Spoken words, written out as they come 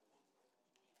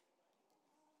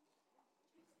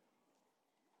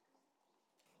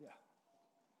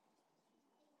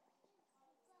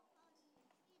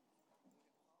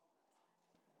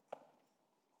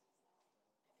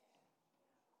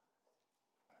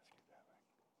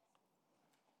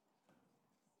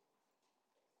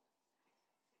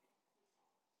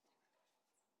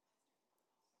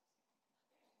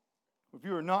If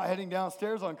you are not heading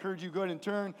downstairs, I'll encourage you to go ahead and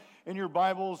turn in your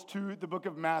Bibles to the book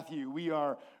of Matthew. We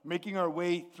are making our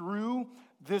way through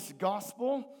this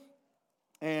gospel,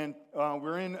 and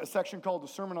we're in a section called the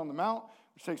Sermon on the Mount,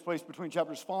 which takes place between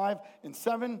chapters 5 and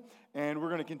 7, and we're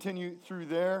going to continue through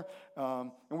there.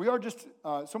 And we are just,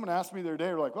 someone asked me the other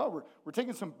day, we're like, well, we're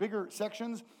taking some bigger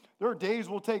sections. There are days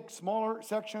we'll take smaller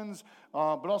sections,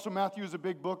 but also Matthew is a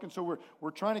big book, and so we're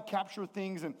trying to capture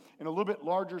things in a little bit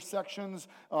larger sections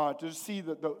to see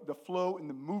the flow and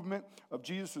the movement of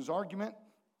Jesus' argument.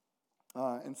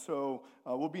 And so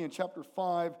we'll be in chapter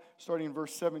 5, starting in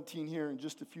verse 17 here in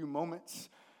just a few moments.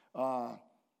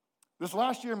 This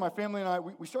last year, my family and I,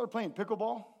 we started playing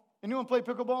pickleball. Anyone play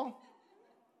pickleball?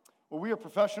 Well, we are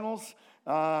professionals.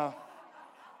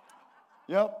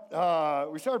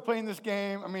 We started playing this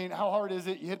game. I mean, how hard is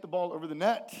it? You hit the ball over the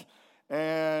net.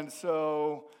 And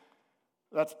so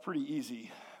that's pretty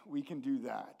easy. We can do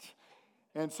that.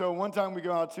 And so one time we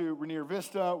go out to Rainier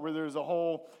Vista where there's a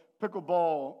whole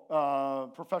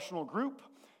pickleball professional group.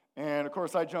 And, of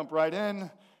course, I jump right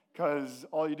in because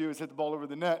all you do is hit the ball over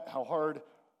the net. How hard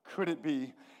could it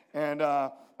be? And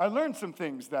I learned some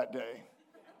things that day.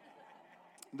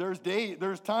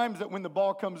 There's times that when the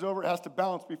ball comes over, it has to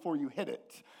bounce before you hit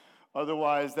it.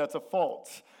 Otherwise, that's a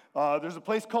fault. There's a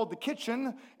place called the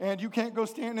kitchen, and you can't go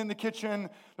stand in the kitchen.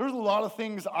 There's a lot of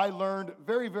things I learned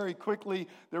very, very quickly.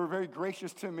 They were very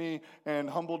gracious to me and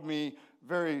humbled me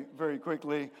very, very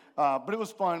quickly. But it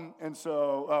was fun, and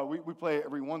so we play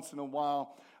every once in a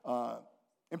while.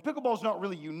 And pickleball is not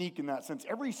really unique in that sense.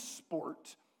 Every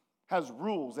sport has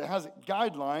rules. It has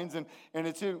guidelines, and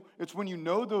it's when you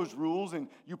know those rules and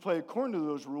you play according to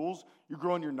those rules, you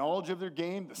grow in your knowledge of their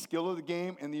game, the skill of the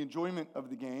game, and the enjoyment of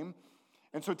the game.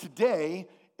 And so today,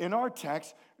 in our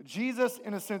text, Jesus,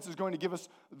 in a sense, is going to give us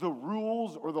the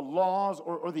rules or the laws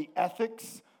or the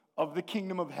ethics of the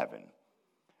kingdom of heaven.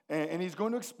 And he's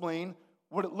going to explain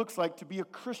what it looks like to be a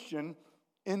Christian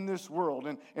in this world.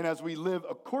 And as we live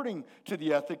according to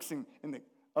the ethics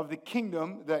of the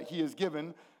kingdom that he has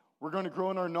given, we're going to grow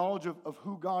in our knowledge of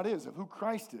who God is, of who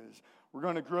Christ is. We're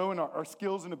going to grow in our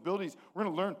skills and abilities. We're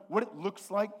going to learn what it looks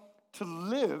like to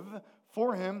live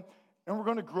for him, and we're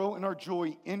going to grow in our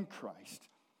joy in Christ.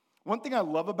 One thing I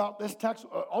love about this text,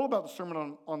 all about the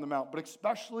Sermon on the Mount, but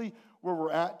especially where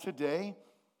we're at today,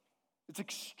 it's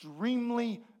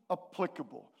extremely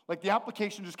applicable. Like the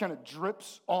application just kind of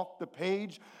drips off the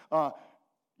page.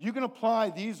 You can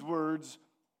apply these words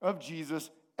of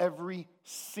Jesus every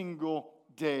single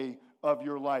day of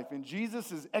your life. And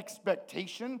Jesus'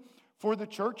 expectation for the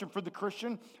church and for the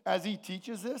Christian as he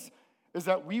teaches this is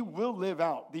that we will live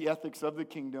out the ethics of the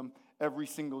kingdom every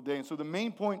single day. And so the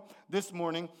main point this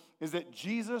morning is that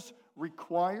Jesus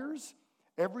requires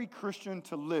every Christian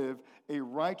to live a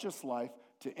righteous life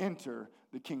to enter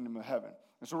the kingdom of heaven.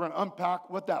 And so we're going to unpack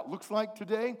what that looks like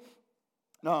today.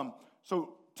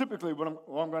 So typically what I'm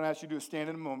going to ask you to do is stand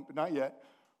in a moment, but not yet.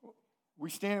 We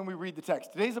stand and we read the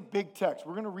text. Today's a big text.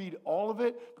 We're going to read all of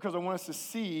it because I want us to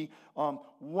see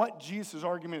what Jesus'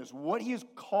 argument is, what he is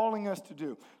calling us to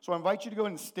do. So I invite you to go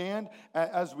ahead and stand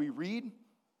as we read.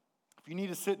 If you need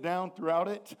to sit down throughout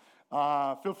it,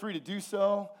 feel free to do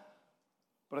so,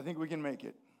 but I think we can make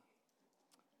it.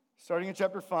 Starting in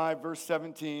chapter 5, verse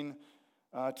 17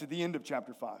 to the end of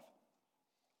chapter 5.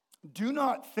 Do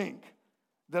not think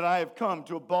that I have come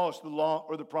to abolish the law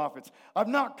or the prophets. I've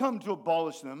not come to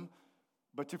abolish them,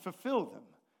 but to fulfill them.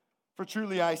 For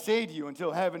truly I say to you,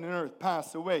 until heaven and earth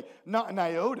pass away, not an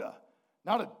iota,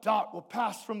 not a dot will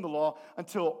pass from the law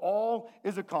until all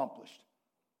is accomplished.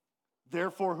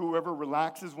 Therefore, whoever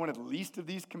relaxes one of the least of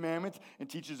these commandments and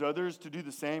teaches others to do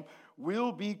the same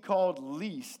will be called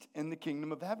least in the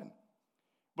kingdom of heaven.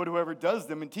 But whoever does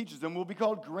them and teaches them will be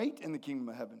called great in the kingdom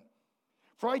of heaven.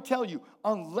 For I tell you,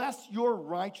 unless your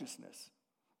righteousness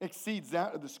exceeds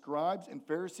that of the scribes and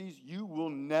Pharisees, you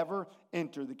will never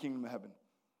enter the kingdom of heaven.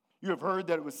 You have heard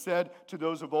that it was said to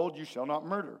those of old, you shall not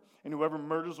murder, and whoever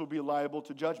murders will be liable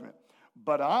to judgment.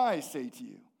 But I say to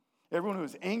you, everyone who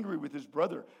is angry with his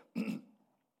brother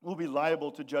will be liable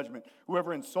to judgment.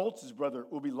 Whoever insults his brother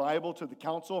will be liable to the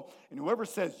council, and whoever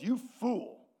says, you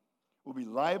fool, will be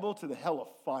liable to the hell of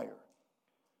fire.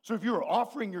 So if you are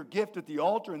offering your gift at the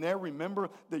altar and there remember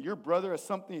that your brother has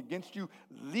something against you,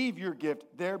 leave your gift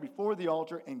there before the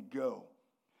altar and go.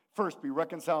 First be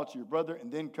reconciled to your brother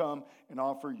and then come and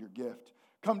offer your gift.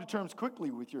 Come to terms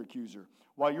quickly with your accuser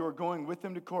while you are going with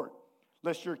him to court,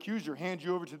 lest your accuser hand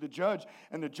you over to the judge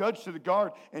and the judge to the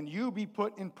guard and you be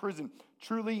put in prison.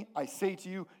 Truly, I say to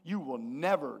you, you will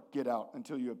never get out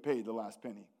until you have paid the last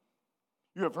penny.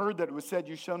 You have heard that it was said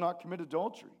you shall not commit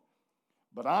adultery.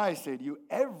 But I say to you,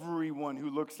 everyone who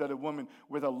looks at a woman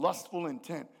with a lustful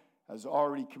intent has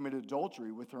already committed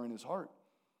adultery with her in his heart.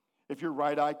 If your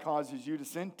right eye causes you to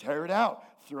sin, tear it out,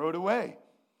 throw it away.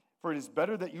 For it is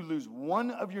better that you lose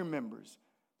one of your members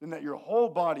than that your whole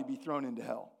body be thrown into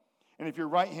hell. And if your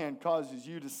right hand causes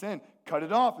you to sin, cut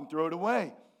it off and throw it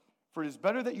away. For it is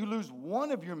better that you lose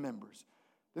one of your members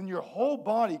than your whole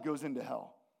body goes into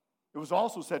hell. It was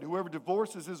also said, whoever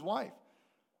divorces his wife,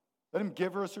 let him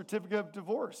give her a certificate of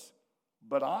divorce.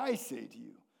 But I say to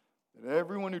you that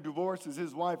everyone who divorces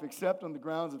his wife except on the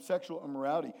grounds of sexual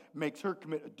immorality makes her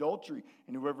commit adultery,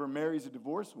 and whoever marries a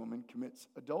divorced woman commits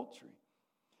adultery.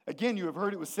 Again, you have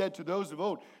heard it was said to those of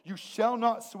old, you shall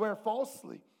not swear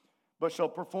falsely, but shall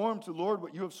perform to the Lord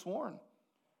what you have sworn.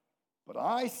 But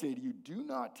I say to you, do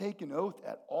not take an oath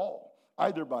at all,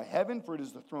 either by heaven, for it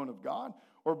is the throne of God,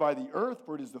 or by the earth,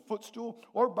 for it is the footstool,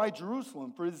 or by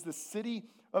Jerusalem, for it is the city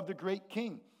of the great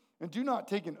king. And do not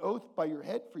take an oath by your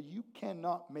head, for you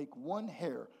cannot make one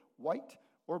hair white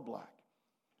or black.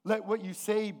 Let what you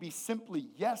say be simply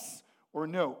yes or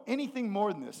no. Anything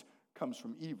more than this comes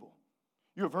from evil.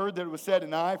 You have heard that it was said,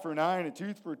 an eye for an eye and a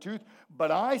tooth for a tooth.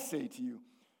 But I say to you,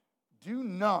 do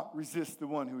not resist the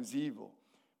one who is evil.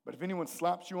 But if anyone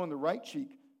slaps you on the right cheek,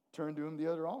 turn to him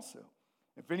the other also.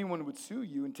 If anyone would sue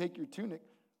you and take your tunic,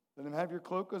 let him have your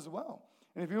cloak as well.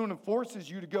 And if anyone forces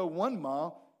you to go 1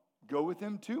 mile, go with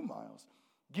him 2 miles.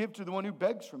 Give to the one who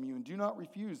begs from you, and do not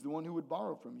refuse the one who would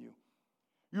borrow from you.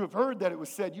 You have heard that it was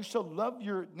said, you shall love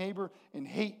your neighbor and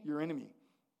hate your enemy.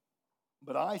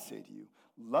 But I say to you,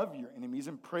 love your enemies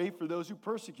and pray for those who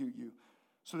persecute you,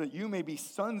 so that you may be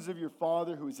sons of your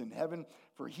Father who is in heaven,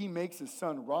 for he makes his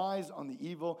sun rise on the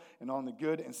evil and on the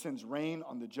good, and sends rain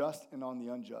on the just and on the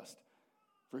unjust.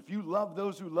 For if you love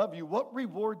those who love you, what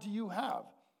reward do you have?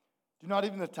 Do not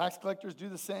even the tax collectors do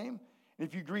the same? And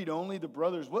if you greet only the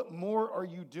brothers, what more are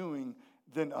you doing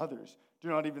than others? Do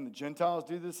not even the Gentiles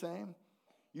do the same?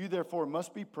 You therefore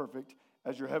must be perfect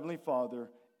as your heavenly Father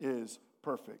is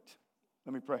perfect.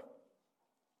 Let me pray.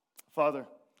 Father,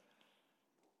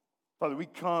 we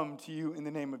come to you in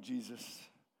the name of Jesus.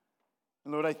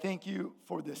 And Lord, I thank you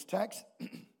for this text.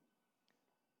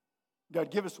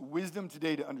 God, give us wisdom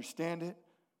today to understand it.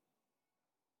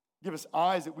 Give us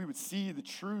eyes that we would see the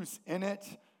truths in it,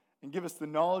 and give us the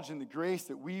knowledge and the grace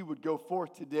that we would go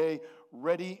forth today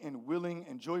ready and willing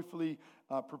and joyfully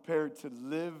prepared to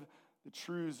live the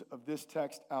truths of this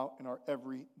text out in our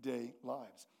everyday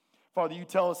lives. Father, you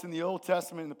tell us in the Old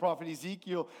Testament, in the prophet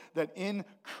Ezekiel, that in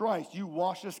Christ you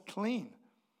wash us clean.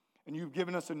 And you've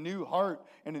given us a new heart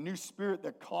and a new spirit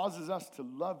that causes us to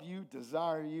love you,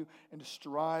 desire you, and to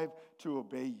strive to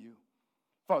obey you.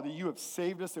 Father, you have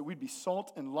saved us that we'd be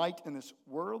salt and light in this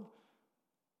world.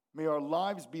 May our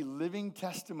lives be living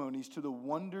testimonies to the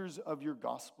wonders of your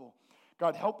gospel.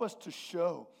 God, help us to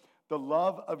show the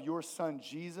love of your Son,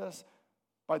 Jesus,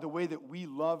 by the way that we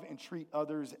love and treat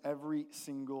others every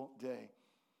single day.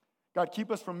 God,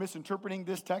 keep us from misinterpreting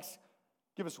this text.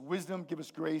 Give us wisdom, give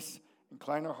us grace,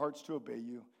 incline our hearts to obey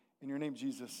you. In your name,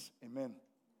 Jesus, amen.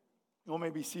 You all may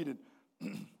be seated.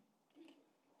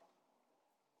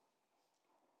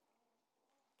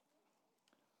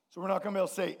 So we're not going to be able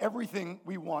to say everything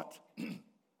we want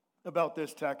about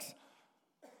this text.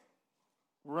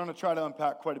 We're going to try to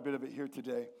unpack quite a bit of it here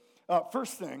today.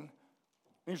 First thing,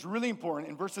 it's really important.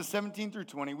 In verses 17 through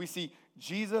 20, we see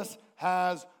Jesus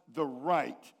has the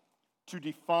right to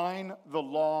define the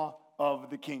law of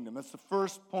the kingdom. That's the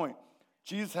first point.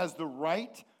 Jesus has the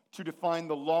right to define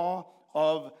the law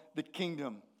of the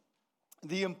kingdom.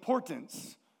 The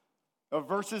importance of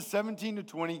verses 17 to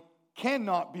 20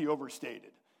 cannot be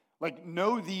overstated. Like,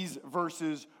 know these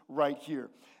verses right here.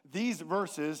 These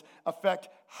verses affect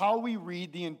how we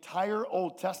read the entire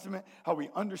Old Testament, how we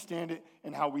understand it,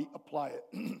 and how we apply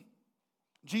it.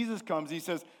 Jesus comes, he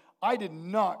says, I did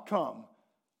not come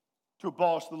to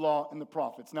abolish the law and the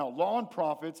prophets. Now, law and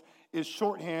prophets is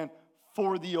shorthand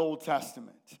for the Old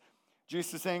Testament.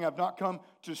 Jesus is saying, I've not come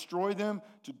to destroy them,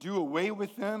 to do away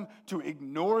with them, to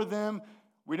ignore them.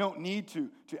 We don't need to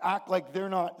act like they're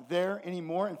not there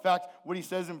anymore. In fact, what he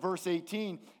says in verse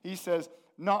 18, he says,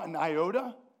 not an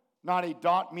iota, not a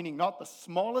dot, meaning not the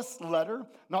smallest letter,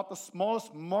 not the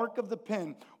smallest mark of the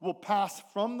pen will pass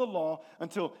from the law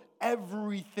until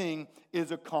everything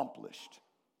is accomplished.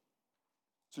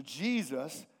 So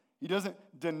Jesus, he doesn't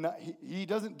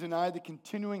deny the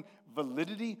continuing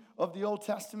validity of the Old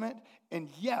Testament, and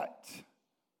yet,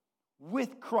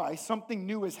 with Christ, something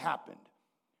new has happened.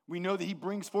 We know that he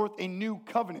brings forth a new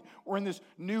covenant. We're in this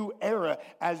new era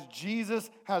as Jesus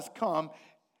has come.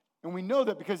 And we know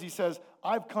that because he says,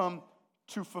 I've come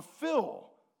to fulfill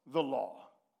the law.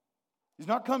 He's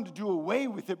not come to do away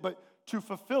with it, but to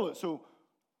fulfill it. So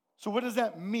what does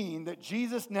that mean? That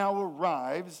Jesus now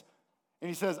arrives and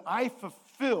he says, I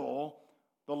fulfill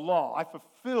the law. I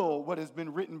fulfill what has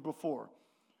been written before.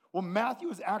 Well, Matthew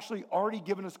has actually already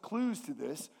given us clues to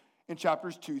this in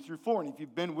chapters 2 through 4. And if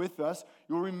you've been with us,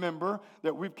 you'll remember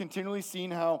that we've continually seen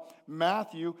how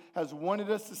Matthew has wanted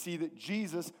us to see that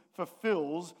Jesus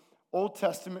fulfills Old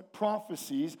Testament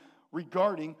prophecies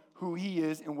regarding who he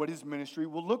is and what his ministry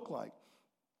will look like.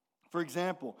 For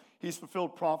example, he's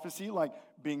fulfilled prophecy like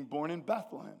being born in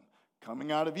Bethlehem,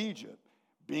 coming out of Egypt,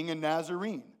 being a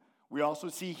Nazarene. We also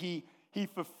see he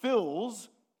fulfills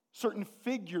certain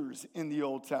figures in the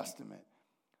Old Testament.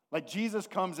 Like Jesus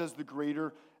comes as the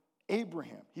greater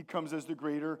Abraham. He comes as the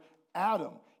greater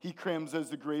Adam. He comes as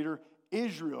the greater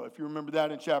Israel, if you remember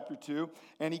that in chapter 2.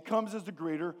 And he comes as the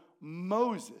greater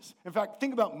Moses. In fact,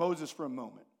 think about Moses for a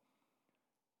moment.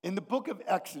 In the book of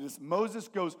Exodus, Moses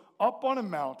goes up on a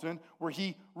mountain where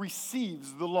he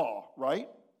receives the law, right?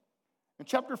 In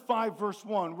chapter 5, verse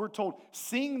 1, we're told,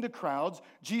 seeing the crowds,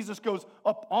 Jesus goes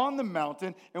up on the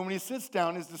mountain, and when he sits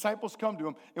down, his disciples come to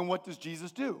him, and what does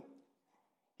Jesus do?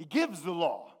 He gives the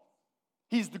law.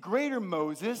 He's the greater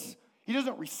Moses. He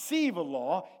doesn't receive a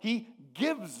law, he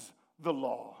gives the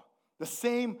law. The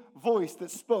same voice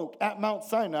that spoke at Mount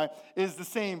Sinai is the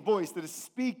same voice that is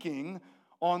speaking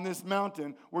on this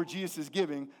mountain where Jesus is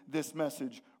giving this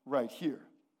message right here.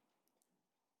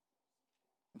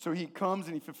 And so he comes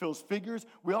and he fulfills figures.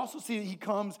 We also see that he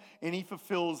comes and he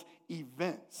fulfills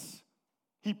events.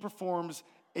 He performs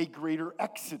a greater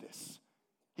exodus.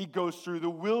 He goes through the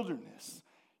wilderness.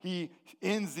 He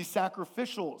ends the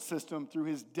sacrificial system through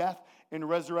his death and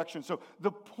resurrection. So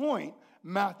the point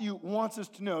Matthew wants us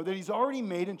to know that he's already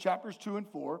made in chapters 2 and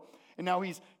 4, and now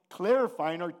he's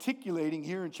clarifying, articulating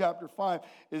here in chapter 5,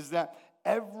 is that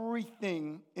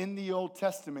everything in the Old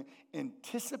Testament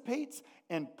anticipates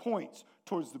and points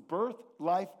towards the birth,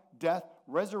 life, death,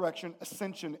 resurrection,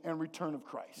 ascension, and return of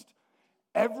Christ.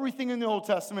 Everything in the Old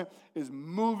Testament is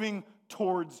moving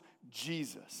towards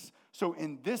Jesus. So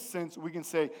in this sense, we can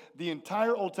say the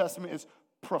entire Old Testament is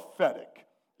prophetic.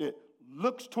 It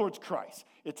looks towards Christ.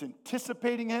 It's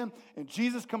anticipating him, and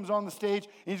Jesus comes on the stage,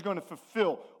 and he's going to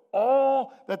fulfill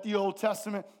all that the Old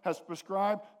Testament has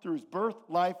prescribed through his birth,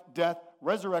 life, death,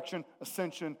 resurrection,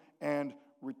 ascension, and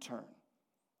return.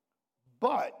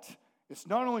 But it's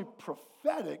not only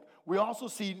prophetic, we also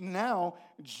see now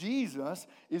Jesus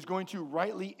is going to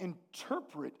rightly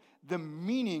interpret the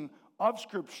meaning of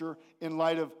Scripture in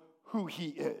light of who he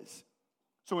is.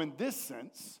 So in this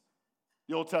sense,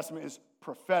 the Old Testament is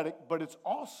prophetic, but it's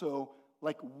also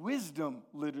like wisdom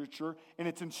literature, and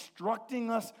it's instructing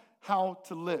us how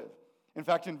to live. In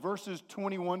fact, in verses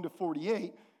 21 to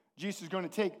 48, Jesus is going to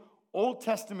take Old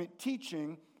Testament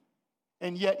teaching,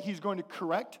 and yet he's going to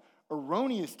correct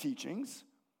erroneous teachings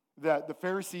that the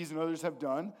Pharisees and others have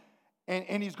done,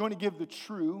 and he's going to give the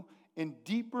true and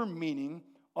deeper meaning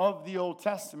of the Old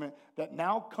Testament that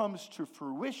now comes to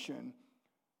fruition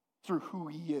through who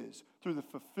he is, through the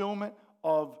fulfillment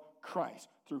of Christ,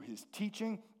 through his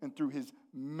teaching and through his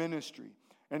ministry.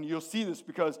 And you'll see this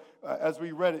because as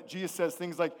we read it, Jesus says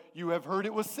things like, you have heard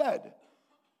it was said.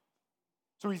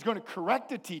 So he's going to correct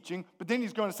the teaching, but then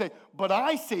he's going to say, but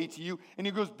I say to you, and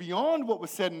he goes beyond what was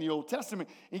said in the Old Testament.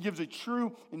 He gives a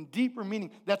true and deeper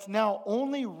meaning that's now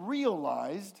only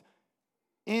realized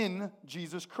in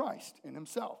Jesus Christ, in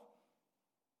himself.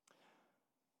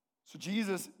 So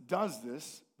Jesus does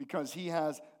this because he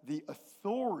has the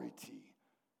authority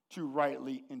to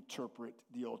rightly interpret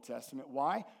the Old Testament.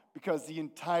 Why? Because the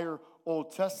entire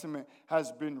Old Testament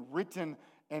has been written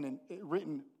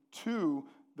to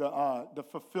the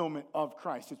fulfillment of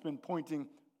Christ. It's been pointing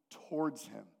towards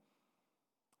him.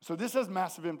 So this has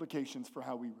massive implications for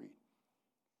how we read.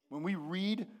 When we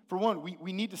read, for one,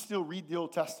 we need to still read the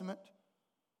Old Testament.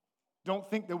 Don't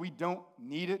think that we don't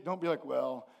need it. Don't be like,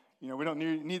 well, we don't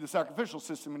need the sacrificial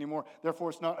system anymore, therefore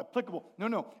it's not applicable.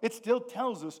 No, it still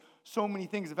tells us so many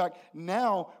things. In fact,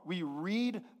 now we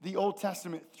read the Old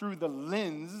Testament through the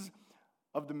lens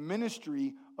of the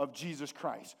ministry of Jesus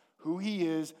Christ, who he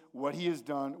is, what he has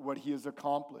done, what he has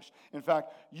accomplished. In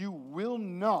fact, you will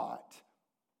not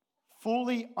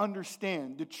fully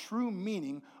understand the true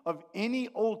meaning of any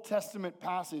Old Testament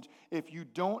passage if you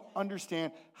don't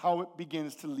understand how it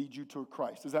begins to lead you toward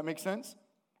Christ. Does that make sense?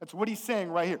 That's what he's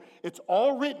saying right here. It's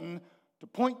all written to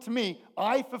point to me.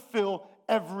 I fulfill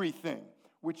everything,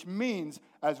 which means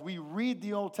as we read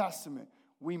the Old Testament,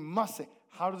 we must say,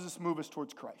 how does this move us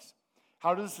towards Christ?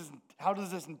 How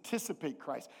does this anticipate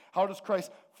Christ? How does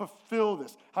Christ fulfill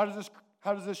this? How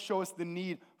does this show us the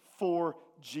need for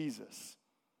Jesus?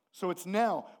 So it's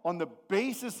now on the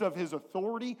basis of his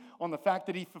authority, on the fact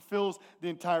that he fulfills the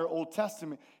entire Old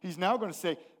Testament, he's now going to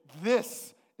say,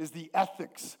 this is the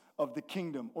ethics of the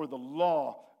kingdom or the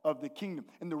law of the kingdom.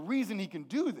 And the reason he can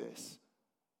do this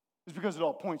is because it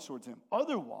all points towards him.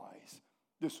 Otherwise,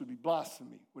 this would be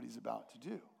blasphemy, what he's about to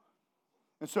do.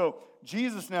 And so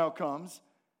Jesus now comes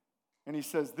and he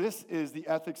says, this is the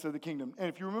ethics of the kingdom. And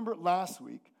if you remember last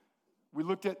week, we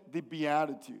looked at the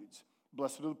Beatitudes.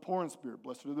 Blessed are the poor in spirit,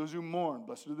 blessed are those who mourn,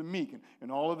 blessed are the meek,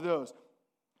 and all of those.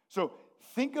 So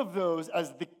think of those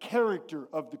as the character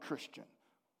of the Christian.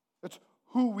 That's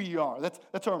who we are.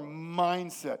 That's our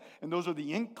mindset. And those are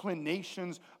the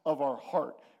inclinations of our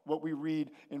heart, what we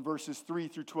read in verses 3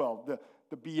 through 12,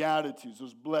 the Beatitudes,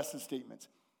 those blessed statements.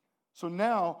 So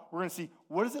now we're going to see,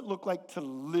 what does it look like to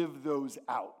live those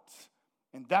out?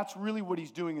 And that's really what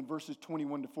he's doing in verses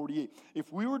 21 to 48.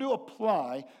 If we were to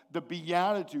apply the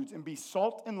Beatitudes and be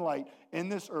salt and light in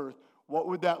this earth, what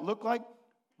would that look like?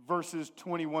 Verses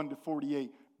 21 to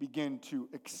 48 begin to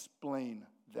explain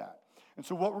that. And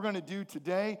so what we're going to do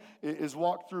today is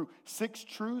walk through 6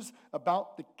 truths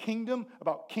about the kingdom,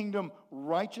 about kingdom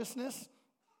righteousness.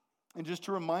 And just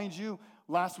to remind you,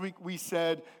 last week we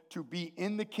said to be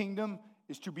in the kingdom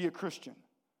is to be a Christian.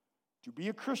 To be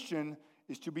a Christian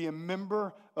is to be a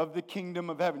member of the kingdom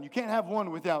of heaven. You can't have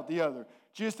one without the other.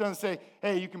 Jesus doesn't say,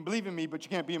 hey, you can believe in me, but you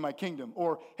can't be in my kingdom.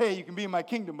 Or, hey, you can be in my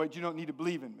kingdom, but you don't need to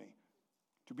believe in me.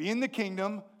 To be in the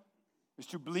kingdom is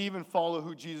to believe and follow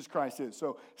who Jesus Christ is.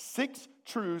 So 6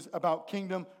 truths about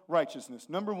kingdom righteousness.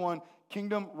 Number 1,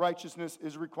 kingdom righteousness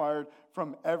is required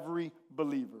from every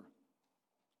believer.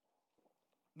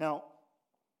 Now,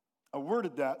 I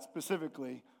worded that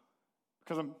specifically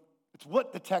because it's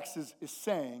what the text is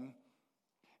saying.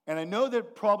 And I know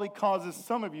that probably causes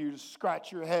some of you to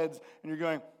scratch your heads and you're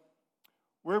going,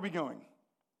 where are we going?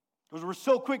 Because we're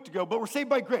so quick to go, but we're saved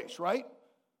by grace, right?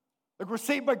 Like we're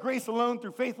saved by grace alone,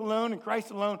 through faith alone, in Christ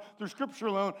alone, through Scripture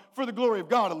alone, for the glory of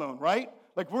God alone, right?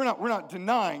 Like we're not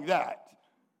denying that.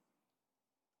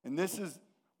 And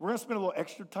we're going to spend a little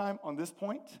extra time on this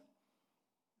point.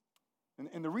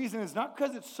 And the reason is not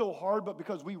because it's so hard, but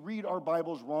because we read our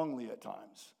Bibles wrongly at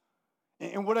times.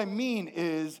 And what I mean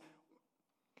is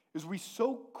we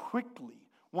so quickly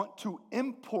want to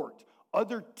import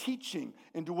other teaching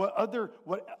into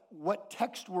what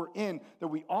text we're in that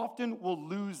we often will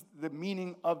lose the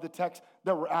meaning of the text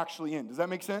that we're actually in. Does that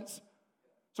make sense?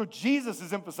 So Jesus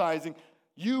is emphasizing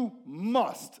you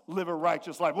must live a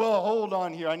righteous life. Well, hold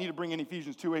on here. I need to bring in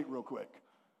Ephesians 2:8 real quick.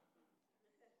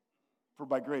 For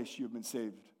by grace you have been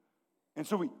saved. And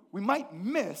so we might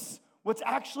miss what's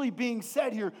actually being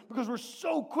said here because we're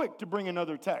so quick to bring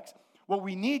another text. What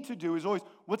we need to do is always,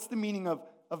 what's the meaning of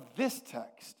this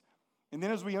text? And then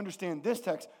as we understand this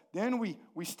text, then we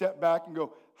step back and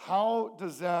go, how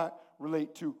does that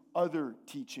relate to other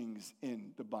teachings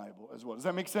in the Bible as well? Does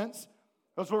that make sense?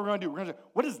 That's what we're going to do. We're going to say,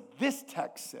 what does this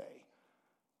text say?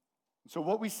 So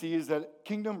what we see is that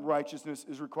kingdom righteousness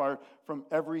is required from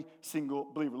every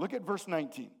single believer. Look at verse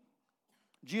 19.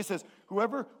 Jesus says,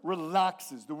 whoever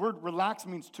relaxes, the word relax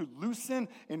means to loosen,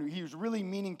 and he's really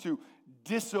meaning to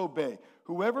disobey.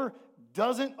 Whoever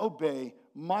doesn't obey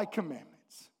my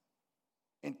commandments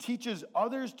and teaches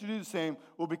others to do the same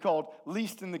will be called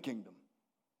least in the kingdom.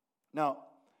 Now,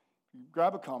 you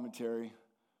grab a commentary,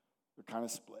 they're kind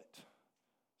of split.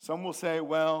 Some will say,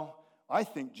 well, I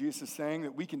think Jesus is saying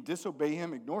that we can disobey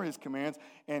him, ignore his commands,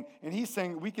 and he's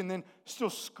saying that we can then still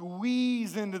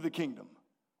squeeze into the kingdom.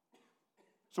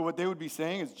 So what they would be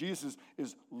saying is Jesus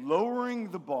is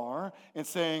lowering the bar and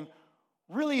saying,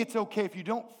 really, it's okay if you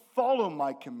don't follow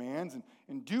my commands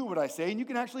and do what I say, and you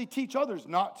can actually teach others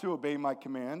not to obey my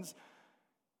commands,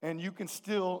 and you can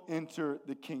still enter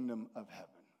the kingdom of heaven.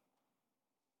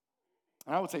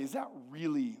 And I would say, is that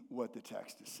really what the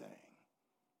text is saying?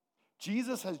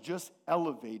 Jesus has just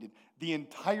elevated the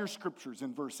entire scriptures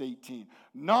in verse 18.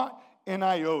 Not an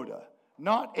iota,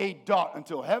 not a dot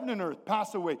until heaven and earth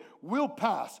pass away, will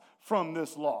pass from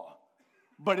this law.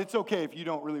 But it's okay if you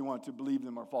don't really want to believe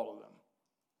them or follow them.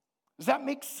 Does that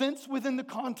make sense within the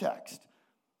context?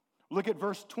 Look at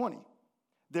verse 20.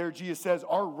 There Jesus says,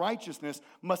 our righteousness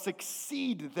must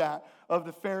exceed that of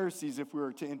the Pharisees if we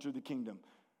are to enter the kingdom.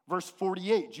 Verse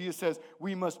 48, Jesus says,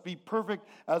 we must be perfect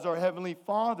as our heavenly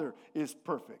Father is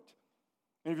perfect.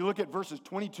 And if you look at verses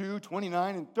 22,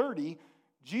 29, and 30,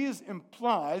 Jesus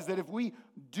implies that if we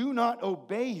do not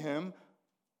obey him,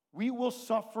 we will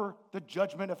suffer the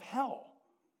judgment of hell.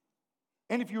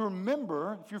 And if you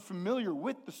remember, if you're familiar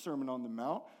with the Sermon on the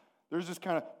Mount, there's this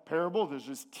kind of parable, there's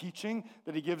this teaching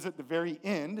that he gives at the very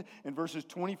end in verses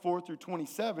 24 through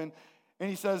 27. And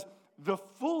he says, the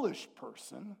foolish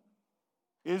person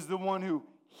is the one who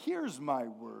hears my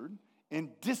word and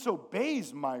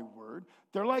disobeys my word.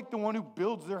 They're like the one who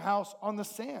builds their house on the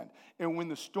sand. And when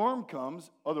the storm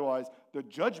comes, otherwise the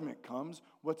judgment comes,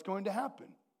 what's going to happen?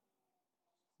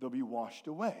 They'll be washed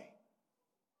away.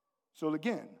 So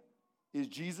again, is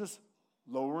Jesus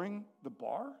lowering the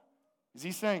bar? Is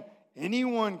he saying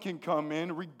anyone can come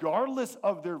in regardless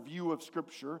of their view of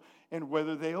Scripture and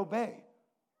whether they obey?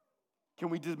 Can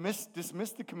we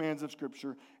dismiss the commands of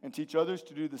Scripture and teach others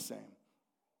to do the same?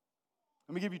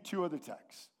 Let me give you two other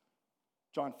texts.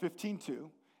 John 15:2.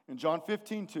 In John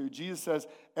 15:2, Jesus says,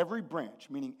 every branch,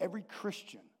 meaning every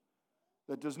Christian,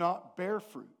 that does not bear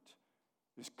fruit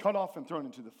is cut off and thrown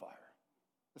into the fire.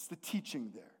 That's the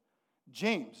teaching there.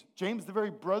 James, the very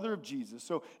brother of Jesus.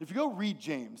 So if you go read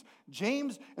James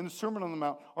and the Sermon on the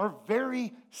Mount are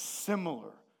very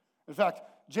similar. In fact,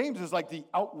 James is like the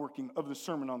outworking of the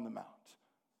Sermon on the Mount.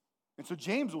 And so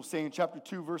James will say in chapter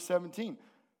 2, verse 17,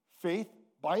 faith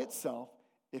by itself,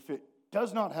 if it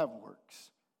does not have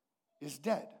works, is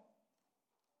dead.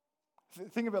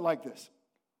 Think of it like this.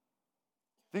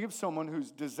 Think of someone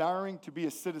who's desiring to be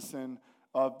a citizen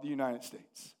of the United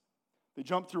States. They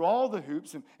jump through all the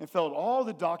hoops and fill out all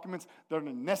the documents that are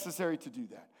necessary to do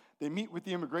that. They meet with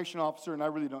the immigration officer, and I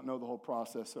really don't know the whole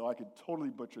process, so I could totally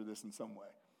butcher this in some way.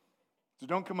 So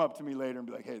don't come up to me later and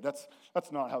be like, hey, that's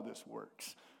not how this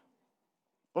works.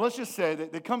 But let's just say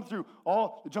that they jump through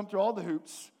all the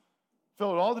hoops,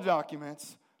 fill out all the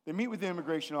documents, they meet with the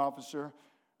immigration officer,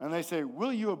 and they say,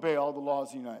 will you obey all the laws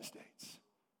of the United States?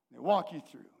 And they walk you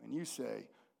through, and you say,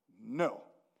 no,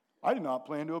 I do not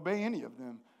plan to obey any of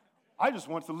them. I just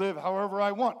want to live however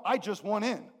I want. I just want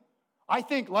in. I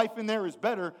think life in there is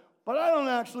better, but I don't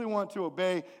actually want to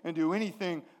obey and do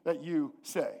anything that you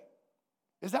say.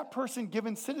 Is that person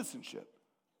given citizenship?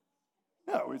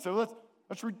 No. So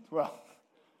let's read. Well,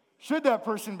 should that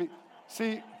person be?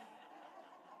 See,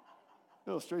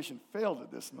 illustration failed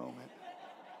at this moment.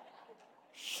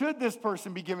 Should this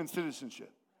person be given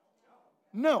citizenship?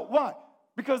 No. Why?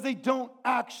 Because they don't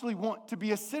actually want to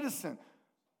be a citizen.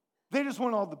 They just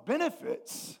want all the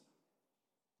benefits,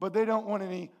 but they don't want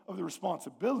any of the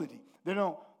responsibility. They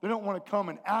don't want to come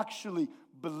and actually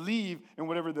believe in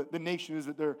whatever the nation is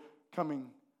that they're coming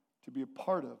to be a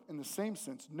part of. In the same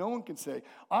sense, no one can say,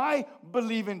 I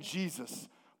believe in Jesus,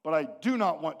 but I do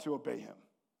not want to obey him.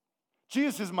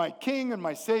 Jesus is my King and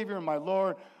my Savior and my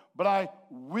Lord, but I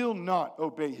will not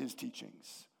obey his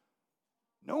teachings.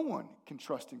 No one can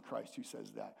trust in Christ who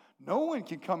says that. No one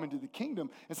can come into the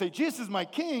kingdom and say, Jesus is my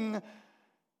King,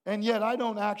 and yet I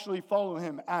don't actually follow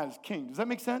him as King. Does that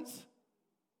make sense?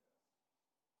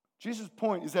 Jesus'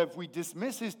 point is that if we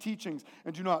dismiss his teachings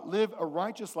and do not live a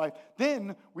righteous life,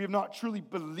 then we have not truly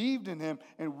believed in him,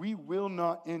 and we will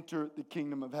not enter the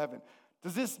kingdom of heaven.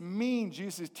 Does this mean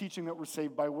Jesus is teaching that we're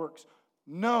saved by works?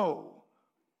 No.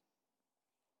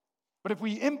 But if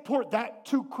we import that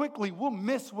too quickly, we'll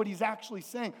miss what he's actually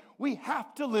saying. We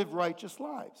have to live righteous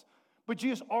lives. But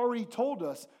Jesus already told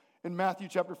us in Matthew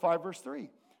chapter 5, verse 3,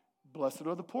 blessed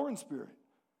are the poor in spirit,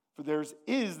 for theirs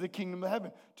is the kingdom of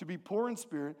heaven. To be poor in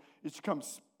spirit is to come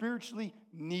spiritually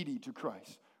needy to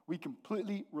Christ. We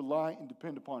completely rely and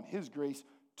depend upon his grace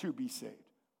to be saved.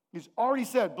 He's already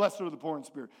said, blessed are the poor in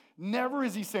spirit. Never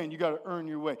is he saying you got to earn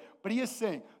your way. But he is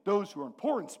saying those who are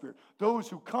poor in spirit, those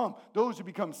who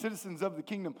become citizens of the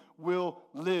kingdom will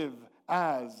live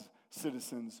as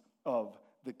citizens of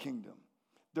the kingdom.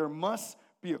 There must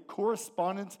be a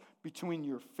correspondence between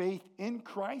your faith in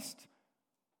Christ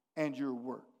and your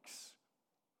works.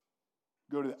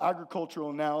 Go to the agricultural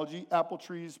analogy. Apple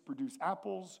trees produce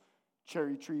apples.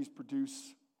 Cherry trees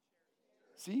produce.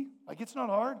 See? Like, it's not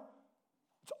hard.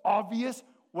 It's obvious.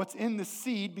 What's in the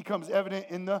seed becomes evident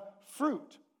in the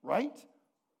fruit, right?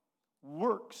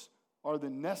 Works are the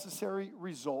necessary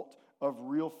result of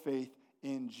real faith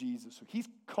in Jesus. So he's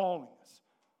calling us.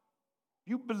 If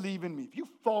you believe in me, if you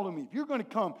follow me, if you're going to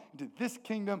come into this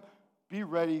kingdom, be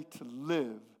ready to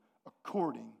live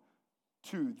according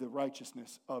to the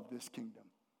righteousness of this kingdom.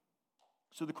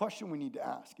 So the question we need to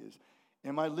ask is,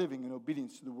 am I living in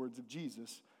obedience to the words of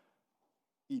Jesus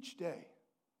each day?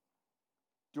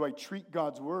 Do I treat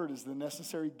God's word as the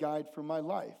necessary guide for my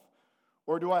life?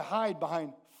 Or do I hide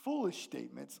behind foolish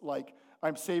statements like,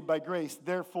 I'm saved by grace,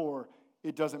 therefore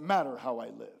it doesn't matter how I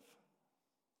live?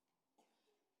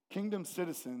 Kingdom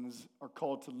citizens are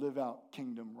called to live out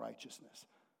kingdom righteousness.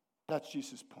 That's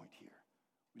Jesus' point here.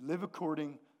 We live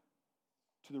according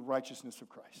to the righteousness of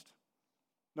Christ.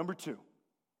 Number 2,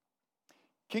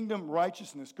 kingdom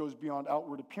righteousness goes beyond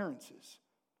outward appearances.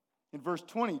 In verse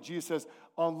 20, Jesus says,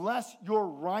 unless your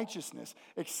righteousness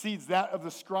exceeds that of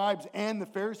the scribes and the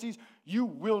Pharisees, you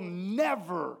will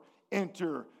never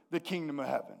enter the kingdom of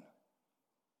heaven.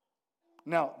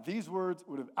 Now, these words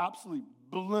would have absolutely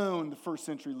blown the first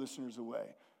century listeners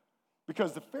away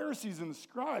because the Pharisees and the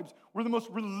scribes were the most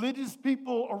religious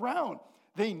people around.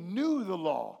 They knew the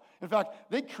law. In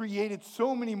fact, they created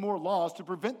so many more laws to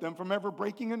prevent them from ever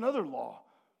breaking another law.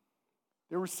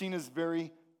 They were seen as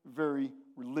very, very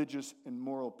religious and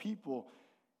moral people.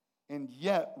 And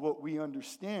yet, what we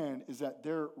understand is that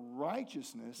their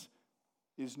righteousness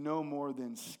is no more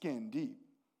than skin deep.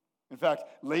 In fact,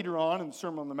 later on in the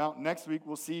Sermon on the Mount next week,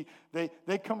 we'll see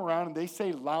they come around and they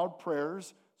say loud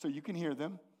prayers so you can hear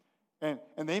them.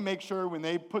 And they make sure when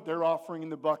they put their offering in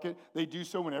the bucket, they do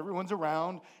so when everyone's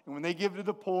around. And when they give to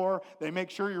the poor, they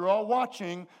make sure you're all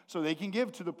watching so they can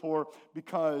give to the poor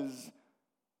because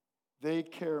they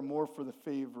care more for the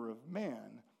favor of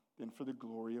man than for the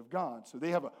glory of God. So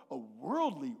they have a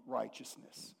worldly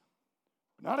righteousness,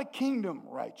 not a kingdom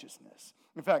righteousness.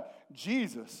 In fact,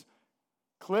 Jesus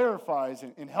clarifies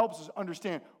and helps us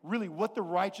understand really what the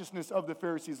righteousness of the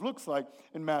Pharisees looks like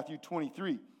in Matthew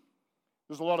 23.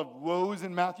 There's a lot of woes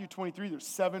in Matthew 23. There's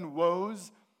 7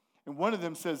 woes. And one of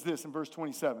them says this in verse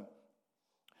 27.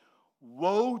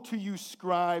 Woe to you,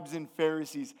 scribes and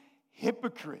Pharisees,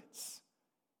 hypocrites!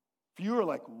 For you are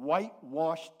like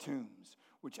whitewashed tombs,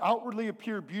 which outwardly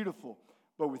appear beautiful,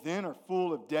 but within are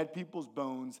full of dead people's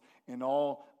bones and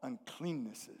all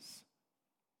uncleannesses.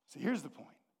 So here's the point.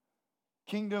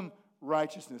 Kingdom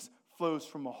righteousness flows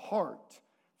from a heart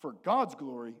for God's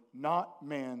glory, not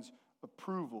man's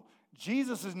approval.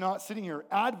 Jesus is not sitting here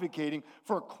advocating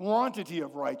for a quantity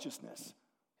of righteousness.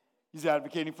 He's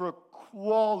advocating for a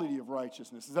quality of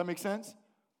righteousness. Does that make sense?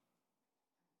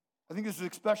 I think this is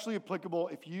especially applicable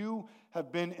if you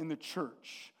have been in the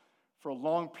church for a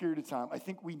long period of time. I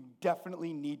think we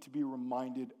definitely need to be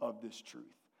reminded of this truth.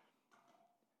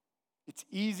 It's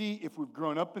easy if we've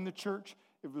grown up in the church,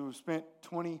 if we've spent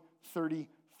 20, 30,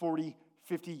 40,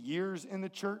 50 years in the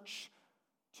church,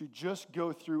 to just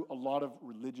go through a lot of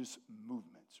religious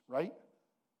movements, right?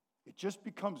 It just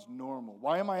becomes normal.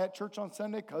 Why am I at church on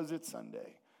Sunday? Because it's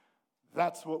Sunday.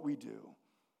 That's what we do.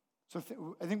 So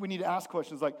I think we need to ask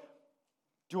questions like,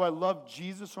 do I love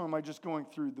Jesus or am I just going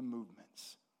through the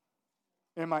movements?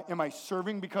 Am I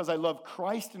serving because I love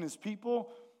Christ and his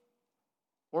people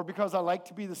or because I like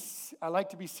to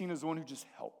be seen as the one who just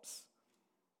helps?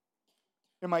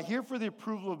 Am I here for the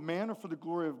approval of man or for the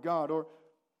glory of God?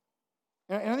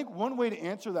 And I think one way to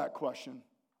answer that question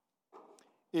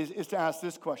is to ask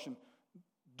this question.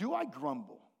 Do I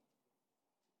grumble?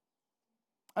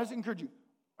 I just encourage you,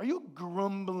 are you a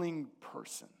grumbling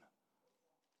person?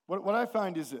 What I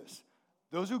find is this.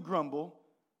 Those who grumble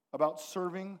about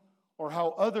serving or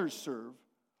how others serve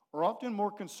are often more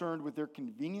concerned with their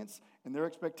convenience and their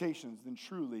expectations than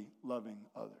truly loving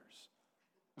others.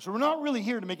 So we're not really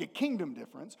here to make a kingdom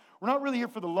difference. We're not really here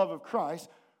for the love of Christ.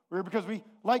 We're here because we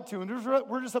like to, and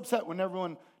we're just upset when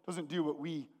everyone doesn't do what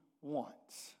we want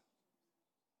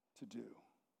to do.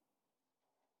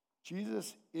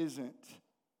 Jesus isn't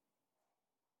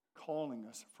calling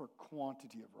us for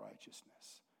quantity of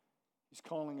righteousness. He's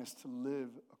calling us to live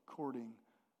according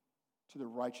to the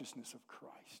righteousness of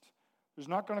Christ. There's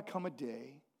not going to come a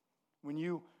day when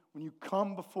you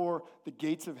come before the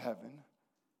gates of heaven,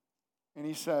 and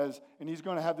he says, and he's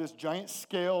going to have this giant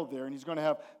scale there, and he's going to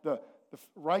have the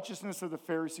righteousness of the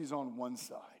Pharisees on one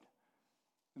side.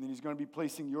 And then he's going to be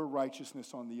placing your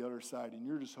righteousness on the other side. And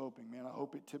you're just hoping, man, I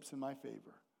hope it tips in my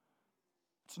favor.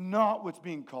 It's not what's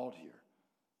being called here.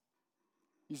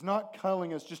 He's not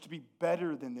calling us just to be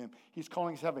better than them. He's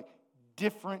calling us to have a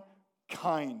different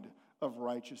kind of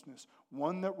righteousness.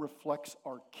 One that reflects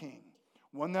our King.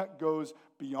 One that goes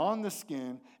beyond the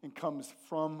skin and comes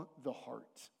from the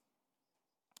heart.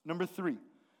 Number 3.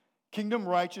 Kingdom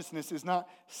righteousness is not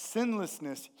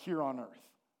sinlessness here on earth.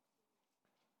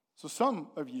 So some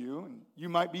of you, and you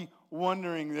might be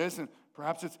wondering this, and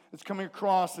perhaps it's coming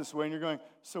across this way, and you're going,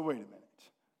 so wait a minute.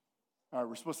 All right,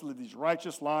 we're supposed to live these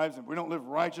righteous lives, and if we don't live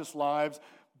righteous lives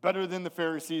better than the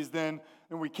Pharisees, then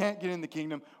we can't get in the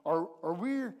kingdom.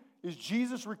 Is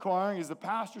Jesus requiring, is the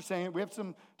pastor saying, we have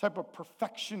some type of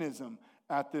perfectionism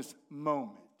at this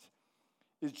moment?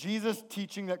 Is Jesus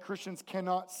teaching that Christians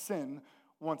cannot sin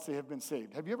once they have been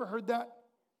saved? Have you ever heard that?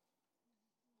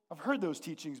 I've heard those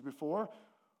teachings before.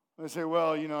 They say,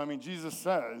 well, Jesus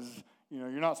says, you're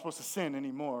not supposed to sin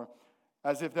anymore,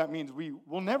 as if that means we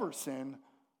will never sin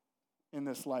in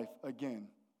this life again.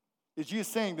 Is Jesus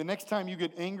saying the next time you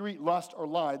get angry, lust, or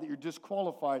lie, that you're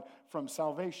disqualified from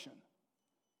salvation?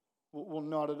 Well,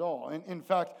 not at all. And in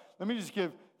fact, let me just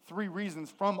give 3 reasons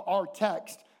from our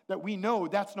text that we know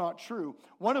that's not true.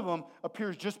 One of them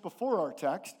appears just before our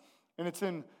text, and it's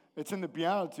in the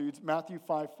Beatitudes, Matthew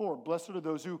 5:4. Blessed are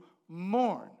those who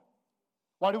mourn.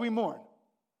 Why do we mourn?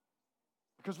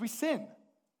 Because we sin.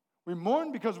 We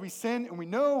mourn because we sin, and we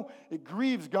know it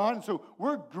grieves God, and so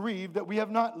we're grieved that we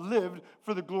have not lived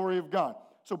for the glory of God.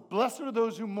 So blessed are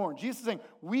those who mourn. Jesus is saying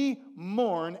we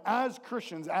mourn as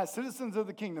Christians, as citizens of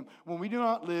the kingdom, when we do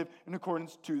not live in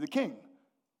accordance to the King.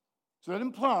 So that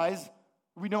implies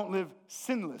we don't live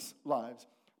sinless lives.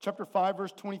 Chapter 5,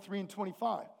 verse 23 and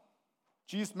 25.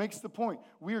 Jesus makes the point.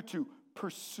 We are to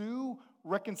pursue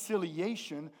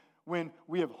reconciliation when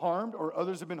we have harmed or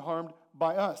others have been harmed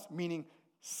by us, meaning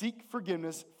seek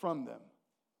forgiveness from them.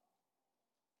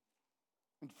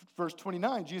 In verse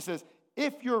 29, Jesus says,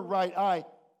 if your right eye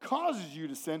causes you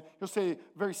to sin, he'll say a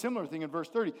very similar thing in verse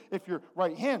 30. If your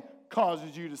right hand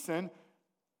causes you to sin,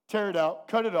 tear it out,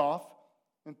 cut it off,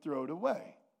 and throw it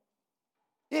away.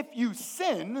 If you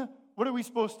sin, what are we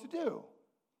supposed to do?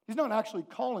 He's not actually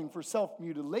calling for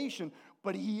self-mutilation,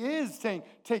 but he is saying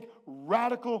take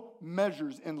radical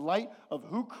measures in light of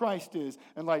who Christ is,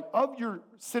 in light of your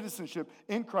citizenship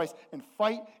in Christ, and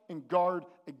fight and guard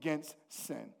against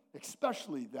sin,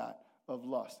 especially that of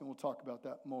lust. And we'll talk about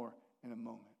that more in a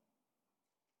moment.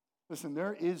 Listen,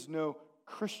 there is no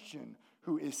Christian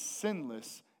who is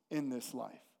sinless in this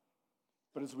life.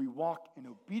 But as we walk in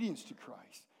obedience to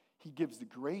Christ, he gives the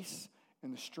grace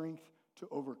and the strength to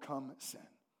overcome sin.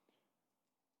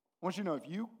 I want you to know, if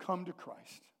you come to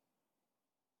Christ,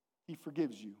 he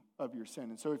forgives you of your sin.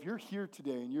 And so if you're here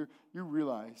today and you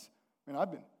realize, man,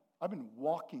 I've been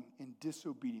walking in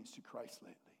disobedience to Christ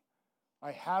lately.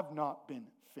 I have not been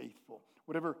faithful.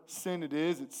 Whatever sin it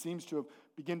is, it seems to have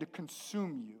begun to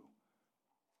consume you.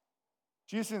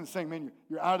 Jesus isn't saying, man,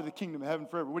 you're out of the kingdom of heaven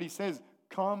forever. What he says,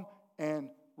 come and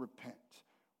repent.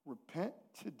 Repent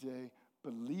today,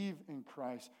 believe in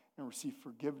Christ, and receive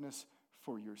forgiveness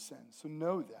for your sins. So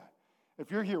know that.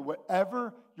 If you're here,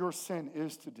 whatever your sin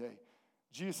is today,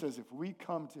 Jesus says if we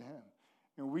come to him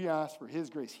and we ask for his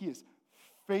grace, he is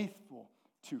faithful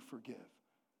to forgive.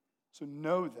 So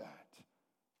know that.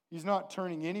 He's not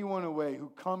turning anyone away who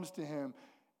comes to him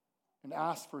and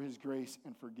asks for his grace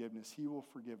and forgiveness. He will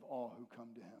forgive all who come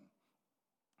to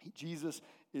him. Jesus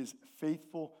is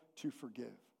faithful to forgive.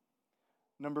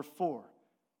 Number 4,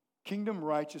 kingdom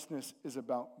righteousness is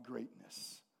about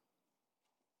greatness.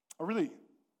 I really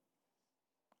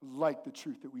like the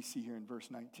truth that we see here in verse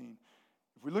 19.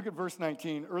 If we look at verse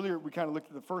 19, earlier we kind of looked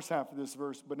at the first half of this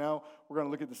verse, but now we're going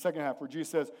to look at the second half where Jesus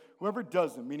says, whoever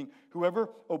does them, meaning whoever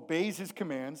obeys his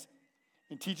commands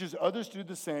and teaches others to do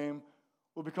the same,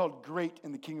 will be called great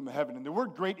in the kingdom of heaven. And the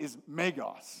word great is megas.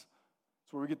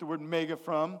 That's where we get the word mega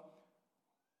from.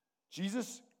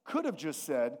 Jesus could have just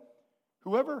said,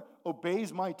 whoever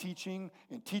obeys my teaching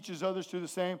and teaches others to do the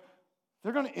same,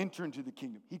 they're going to enter into the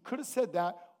kingdom. He could have said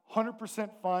that 100%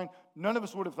 fine. None of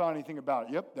us would have thought anything about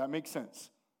it. Yep, that makes sense.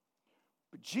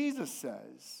 But Jesus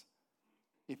says,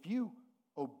 if you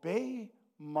obey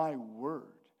my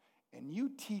word and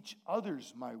you teach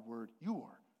others my word, you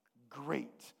are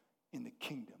great in the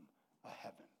kingdom of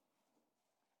heaven.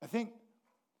 I think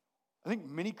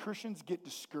many Christians get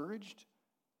discouraged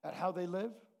at how they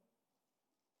live.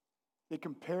 They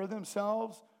compare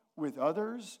themselves with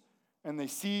others, and they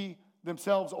see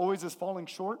themselves always as falling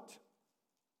short.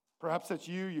 Perhaps that's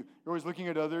you. You're always looking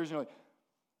at others, and you're like,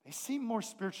 they seem more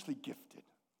spiritually gifted.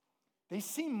 They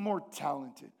seem more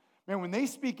talented. Man, when they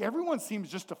speak, everyone seems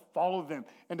just to follow them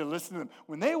and to listen to them.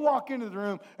 When they walk into the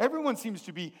room, everyone seems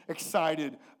to be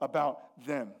excited about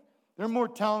them. They're more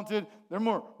talented. They're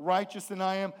more righteous than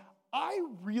I am. I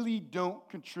really don't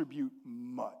contribute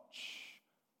much.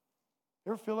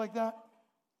 You ever feel like that?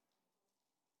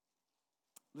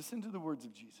 Listen to the words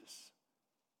of Jesus.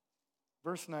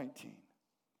 Verse 19.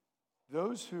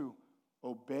 Those who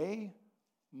obey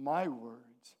my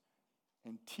words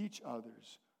and teach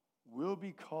others will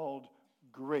be called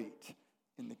great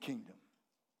in the kingdom.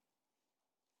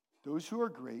 Those who are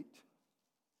great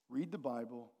read the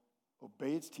Bible,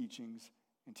 obey its teachings,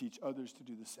 and teach others to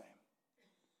do the same.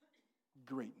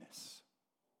 Greatness,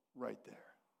 right there.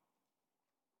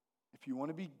 If you want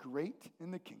to be great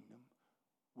in the kingdom,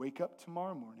 wake up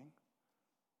tomorrow morning,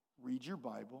 read your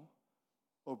Bible,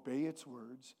 obey its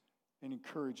words, and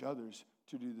encourage others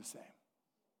to do the same.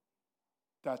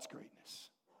 That's greatness.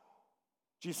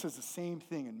 Jesus says the same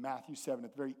thing in Matthew 7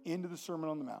 at the very end of the Sermon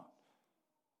on the Mount.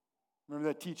 Remember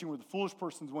that teaching where the foolish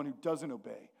person is the one who doesn't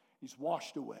obey. He's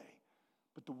washed away.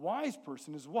 But the wise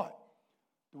person is what?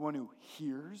 The one who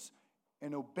hears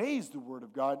and obeys the word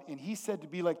of God, and he's said to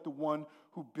be like the one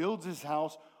who builds his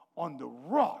house on the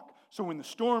rock. So when the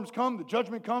storms come, the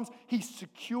judgment comes, he's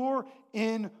secure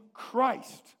in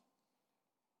Christ.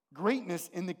 Greatness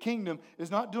in the kingdom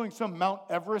is not doing some Mount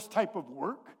Everest type of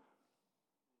work.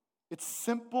 It's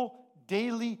simple,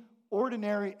 daily,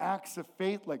 ordinary acts of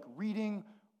faith like reading,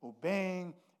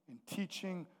 obeying, and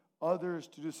teaching others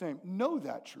to do the same. Know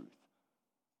that truth.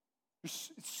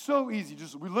 It's so easy.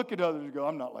 Just we look at others and go,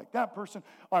 I'm not like that person.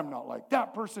 I'm not like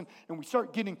that person. And we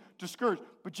start getting discouraged.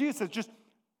 But Jesus says, just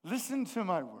listen to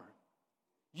my word.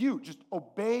 You just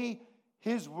obey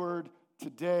his word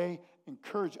today.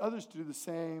 Encourage others to do the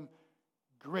same.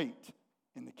 Great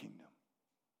in the kingdom.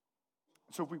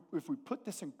 So if we put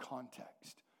this in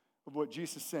context of what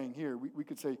Jesus is saying here, we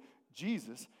could say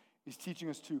Jesus is teaching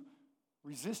us to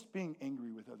resist being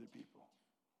angry with other people.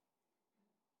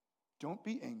 Don't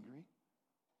be angry.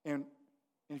 And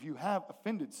if you have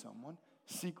offended someone,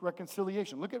 seek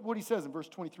reconciliation. Look at what he says in verse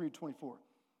 23 and 24.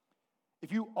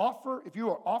 If you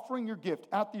are offering your gift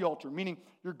at the altar, meaning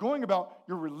you're going about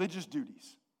your religious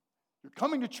duties, you're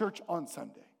coming to church on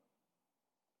Sunday,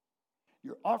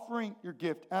 you're offering your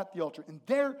gift at the altar, and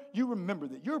there you remember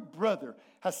that your brother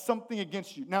has something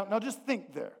against you. Now just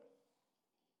think there.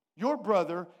 Your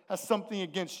brother has something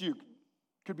against you.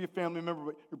 Could be a family member,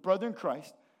 but your brother in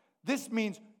Christ. This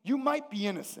means you might be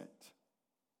innocent.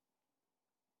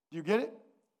 Do you get it?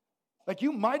 Like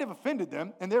you might have offended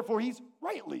them, and therefore he's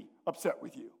rightly upset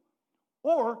with you.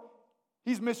 Or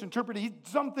he's misinterpreted.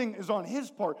 Something is on his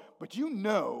part, but you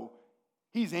know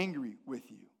he's angry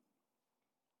with you.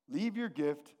 Leave your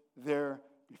gift there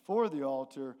before the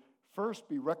altar. First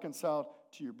be reconciled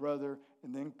to your brother,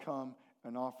 and then come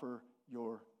and offer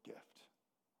your gift.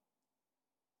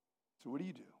 So what do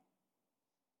you do?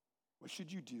 What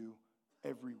should you do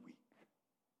every week?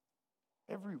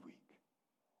 Every week.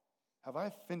 Have I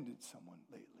offended someone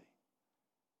lately?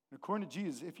 And according to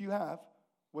Jesus, if you have,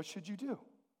 what should you do?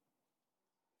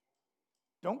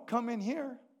 Don't come in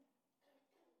here.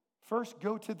 First,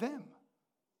 go to them.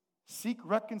 Seek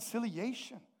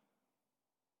reconciliation.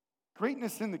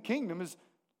 Greatness in the kingdom is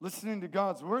listening to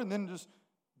God's word and then just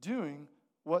doing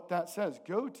what that says.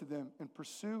 Go to them and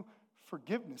pursue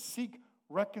forgiveness. Seek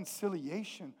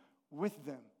reconciliation with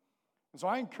them. And so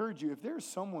I encourage you, if there's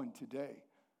someone today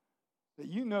that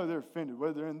you know they're offended,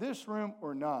 whether they're in this room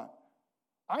or not,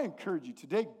 I encourage you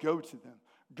today, go to them.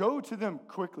 Go to them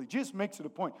quickly. Jesus makes it a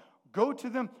point. Go to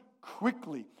them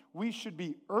quickly. We should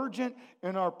be urgent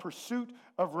in our pursuit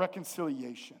of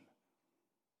reconciliation.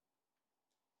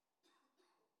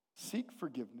 Seek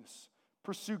forgiveness.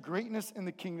 Pursue greatness in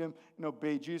the kingdom and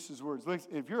obey Jesus' words.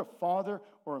 If you're a father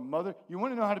or a mother, you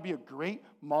want to know how to be a great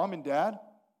mom and dad?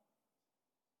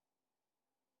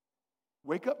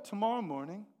 Wake up tomorrow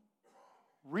morning,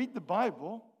 read the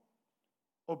Bible,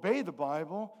 obey the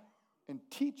Bible, and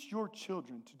teach your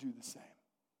children to do the same.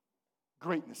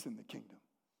 Greatness in the kingdom.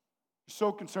 You're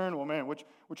so concerned, well, man, which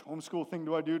homeschool thing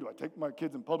do I do? Do I take my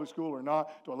kids in public school or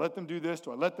not? Do I let them do this?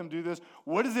 Do I let them do this?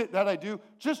 What is it that I do?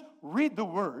 Just read the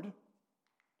word,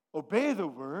 obey the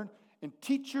word, and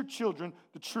teach your children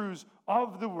the truths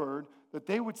of the word that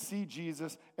they would see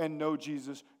Jesus and know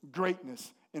Jesus.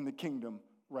 Greatness in the kingdom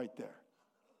right there.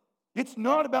 It's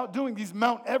not about doing these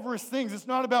Mount Everest things. It's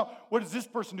not about what does this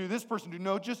person do, this person do.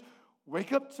 No, just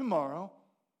wake up tomorrow,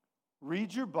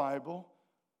 read your Bible,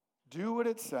 do what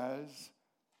it says,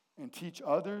 and teach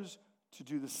others to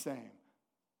do the same.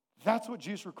 That's what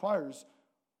Jesus requires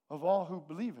of all who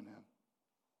believe in him.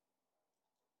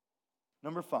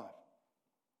 Number 5,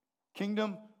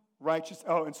 kingdom, righteous.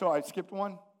 Oh, and so I skipped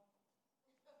one.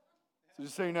 So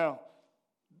just so you know,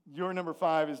 your number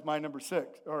 5 is my number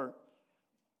 6, or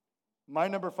my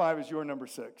number 5 is your number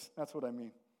 6. That's what I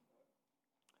mean.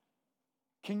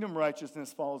 Kingdom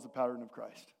righteousness follows the pattern of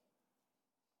Christ.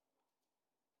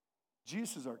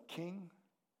 Jesus is our King.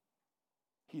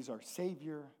 He's our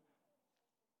Savior.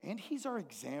 And he's our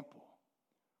example.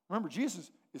 Remember,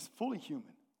 Jesus is fully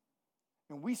human.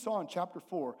 And we saw in chapter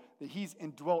 4 that he's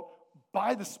indwelt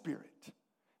by the Spirit.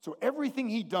 So everything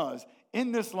he does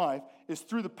in this life is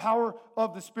through the power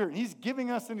of the Spirit. He's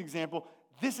giving us an example.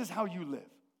 This is how you live.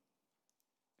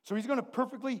 So he's going to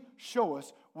perfectly show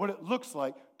us what it looks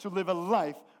like to live a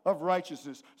life of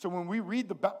righteousness. So when we read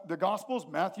the Gospels,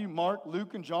 Matthew, Mark,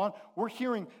 Luke, and John, we're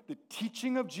hearing the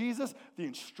teaching of Jesus, the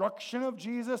instruction of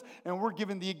Jesus, and we're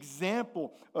given the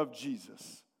example of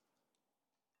Jesus.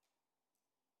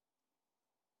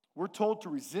 We're told to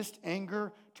resist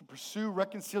anger, to pursue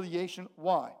reconciliation.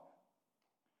 Why?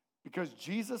 Because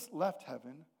Jesus left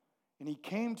heaven and he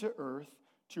came to earth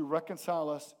to reconcile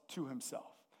us to himself.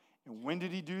 And when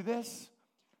did he do this?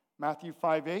 Matthew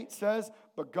 5:8 says,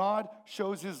 "But God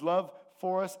shows his love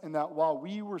for us in that while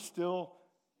we were still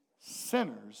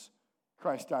sinners,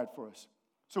 Christ died for us."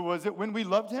 So was it when we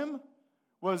loved him?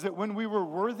 Was it when we were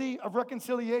worthy of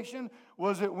reconciliation?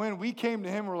 Was it when we came to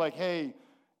him and were like, hey,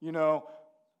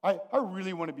 I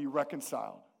really want to be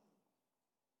reconciled?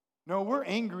 No, we're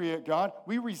angry at God.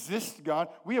 We resist God.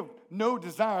 We have no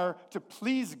desire to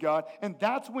please God. And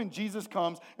that's when Jesus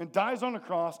comes and dies on the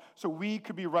cross so we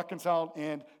could be reconciled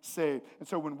and saved. And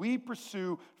so when we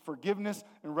pursue forgiveness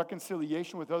and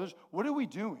reconciliation with others, what are we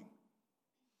doing?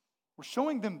 We're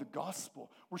showing them the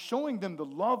gospel. We're showing them the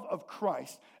love of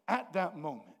Christ at that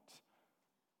moment.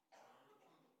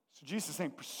 So Jesus is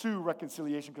saying, pursue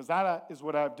reconciliation because that is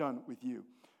what I've done with you.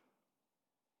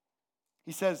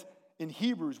 He says in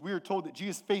Hebrews, we are told that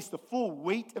Jesus faced the full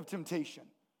weight of temptation,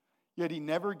 yet he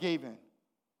never gave in.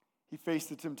 He faced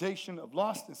the temptation of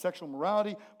lust and sexual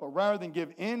immorality, but rather than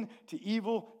give in to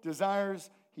evil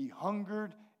desires, he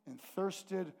hungered and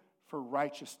thirsted for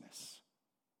righteousness.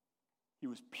 He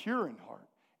was pure in heart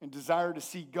and desired to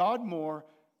see God more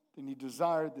than he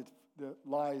desired the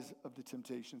lies of the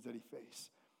temptations that he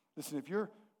faced. Listen, if you're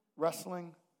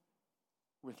wrestling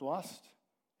with lust,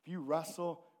 if you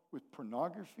wrestle with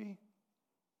pornography,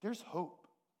 there's hope.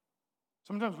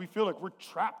 Sometimes we feel like we're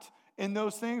trapped in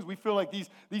those things. We feel like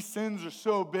these sins are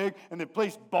so big and they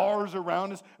place bars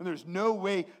around us and there's no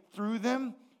way through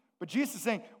them. But Jesus is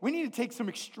saying we need to take some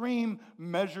extreme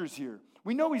measures here.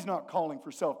 We know he's not calling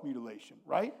for self-mutilation,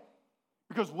 right?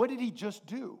 Because what did he just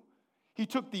do? He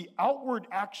took the outward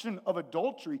action of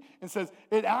adultery and says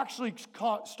it actually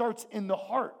starts in the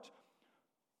heart.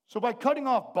 So by cutting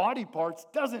off body parts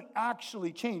doesn't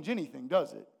actually change anything,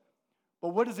 does it? But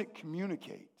what does it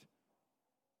communicate?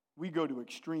 We go to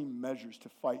extreme measures to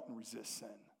fight and resist sin.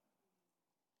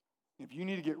 If you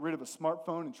need to get rid of a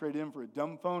smartphone and trade it in for a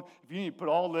dumb phone, if you need to put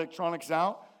all electronics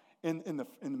out in the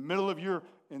middle of your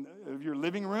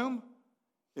living room,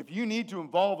 if you need to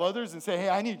involve others and say, hey,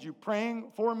 I need you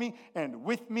praying for me and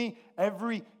with me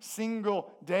every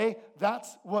single day,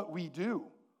 that's what we do.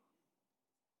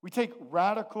 We take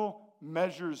radical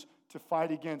measures to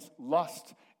fight against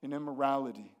lust and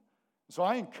immorality. So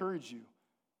I encourage you,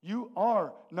 you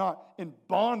are not in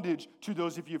bondage to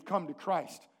those if you've come to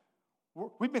Christ.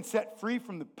 We've been set free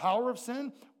from the power of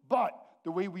sin, but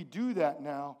the way we do that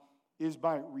now is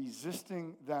by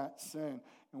resisting that sin.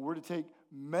 And we're to take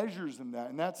measures in that,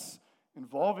 and that's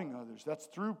involving others. That's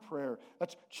through prayer.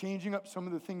 That's changing up some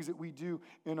of the things that we do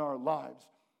in our lives.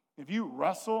 If you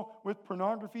wrestle with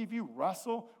pornography, if you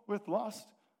wrestle with lust,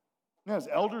 as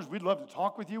elders, we'd love to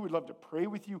talk with you. We'd love to pray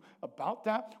with you about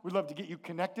that. We'd love to get you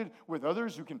connected with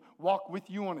others who can walk with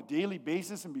you on a daily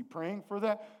basis and be praying for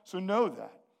that. So know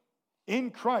that.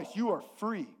 In Christ, you are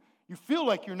free. You feel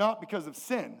like you're not because of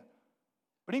sin,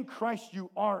 but in Christ, you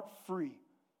are free.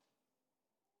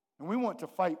 And we want to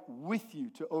fight with you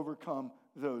to overcome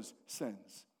those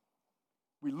sins.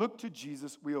 We look to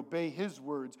Jesus, we obey his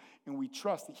words, and we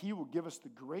trust that he will give us the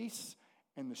grace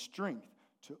and the strength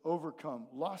to overcome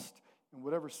lust and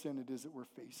whatever sin it is that we're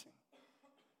facing.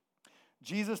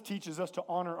 Jesus teaches us to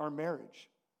honor our marriage.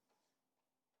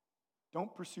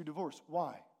 Don't pursue divorce.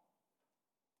 Why?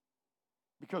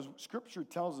 Because Scripture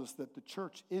tells us that the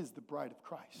church is the bride of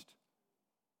Christ.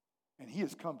 And he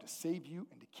has come to save you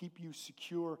and to keep you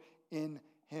secure in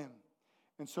him.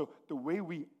 And so the way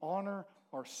we honor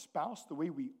our spouse, the way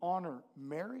we honor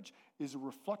marriage, is a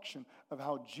reflection of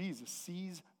how Jesus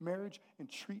sees marriage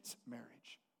and treats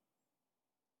marriage.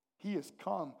 He has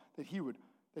come that he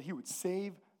would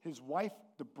save his wife,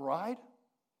 the bride,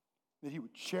 that he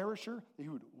would cherish her, that he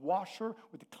would wash her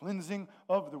with the cleansing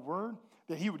of the word,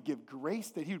 that he would give grace,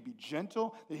 that he would be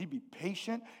gentle, that he'd be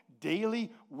patient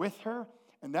daily with her.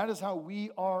 And that is how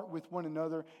we are with one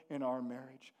another in our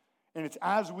marriage. And it's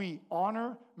as we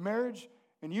honor marriage,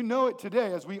 and you know it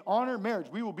today, as we honor marriage,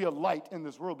 we will be a light in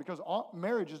this world because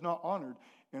marriage is not honored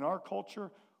in our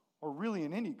culture or really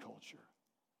in any culture.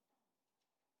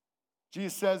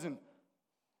 Jesus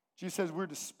says we're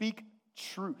to speak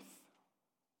truth.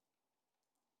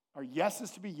 Our yes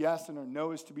is to be yes and our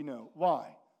no is to be no.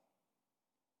 Why?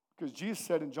 Because Jesus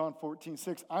said in John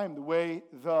 14:6, I am the way,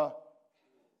 the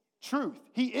truth.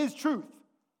 He is truth.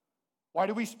 Why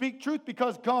do we speak truth?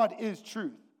 Because God is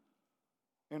truth.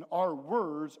 And our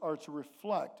words are to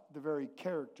reflect the very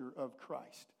character of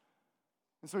Christ.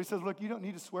 And so he says, look, you don't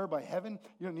need to swear by heaven.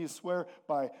 You don't need to swear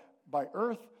by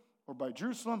earth or by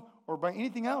Jerusalem or by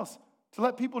anything else to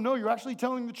let people know you're actually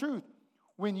telling the truth.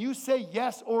 When you say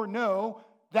yes or no,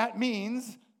 that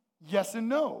means yes and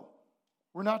no.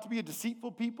 We're not to be a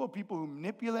deceitful people who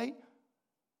manipulate.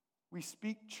 We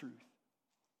speak truth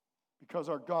because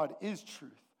our God is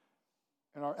truth,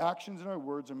 and our actions and our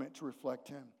words are meant to reflect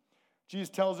him. Jesus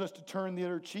tells us to turn the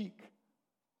other cheek.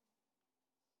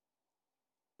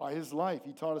 By his life,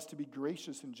 he taught us to be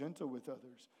gracious and gentle with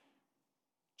others.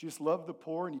 Jesus loved the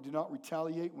poor, and he did not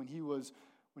retaliate when he was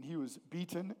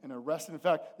beaten and arrested. In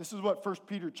fact, this is what 1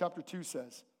 Peter chapter 2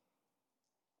 says.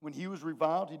 When he was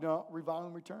reviled, he did not revile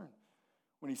in return.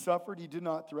 When he suffered, he did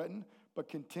not threaten, but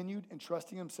continued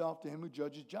entrusting himself to him who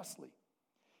judges justly.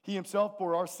 He himself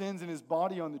bore our sins in his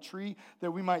body on the tree,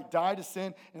 that we might die to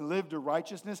sin and live to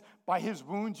righteousness. By his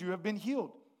wounds you have been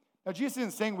healed. Now, Jesus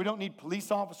isn't saying we don't need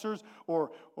police officers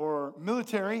or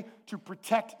military to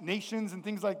protect nations and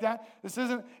things like that. This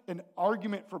isn't an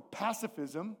argument for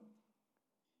pacifism,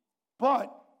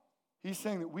 but he's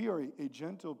saying that we are a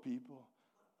gentle people,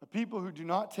 a people who do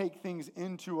not take things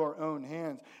into our own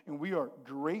hands, and we are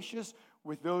gracious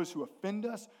with those who offend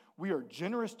us. We are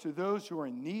generous to those who are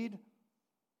in need,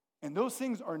 and those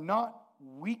things are not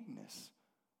weakness.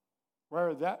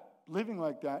 Rather, that living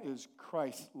like that is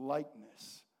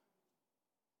Christ-likeness.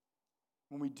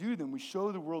 When we do them, we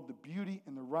show the world the beauty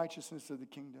and the righteousness of the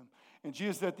kingdom. And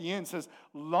Jesus at the end says,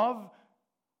 love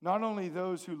not only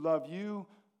those who love you,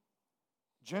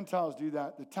 Gentiles do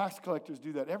that, the tax collectors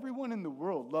do that. Everyone in the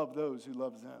world love those who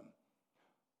love them.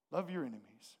 Love your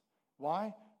enemies.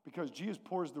 Why? Because Jesus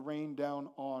pours the rain down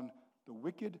on the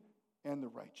wicked and the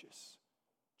righteous.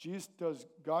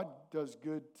 God does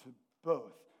good to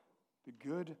both, the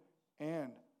good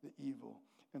and the evil.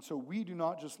 And so we do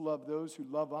not just love those who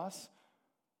love us,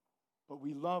 but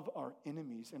we love our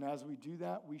enemies. And as we do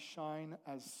that, we shine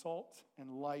as salt and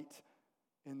light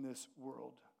in this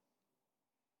world.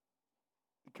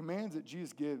 The commands that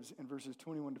Jesus gives in verses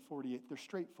 21 to 48, they're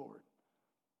straightforward.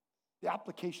 The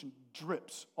application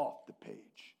drips off the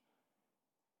page.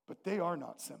 But they are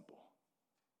not simple.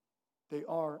 They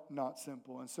are not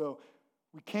simple. And so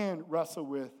we can wrestle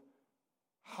with,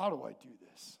 how do I do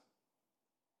this?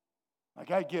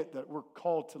 Like, I get that we're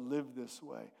called to live this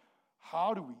way.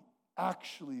 How do we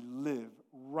actually live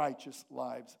righteous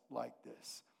lives like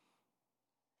this?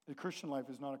 The Christian life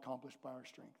is not accomplished by our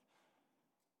strength.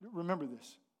 Remember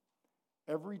this.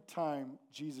 Every time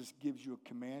Jesus gives you a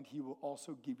command, he will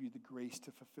also give you the grace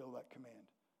to fulfill that command.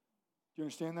 Do you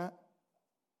understand that?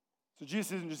 So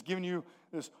Jesus isn't just giving you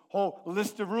this whole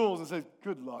list of rules and says,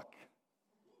 good luck.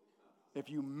 If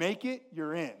you make it,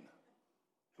 you're in.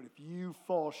 But if you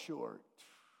fall short,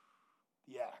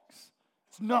 the axe.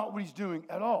 It's not what he's doing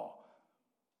at all.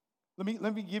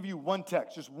 Let me give you one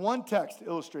text, just one text to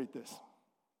illustrate this.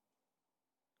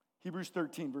 Hebrews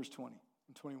 13, verse 20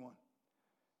 and 21.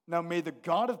 Now may the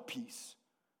God of peace,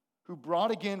 who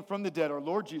brought again from the dead our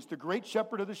Lord Jesus, the great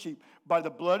shepherd of the sheep, by the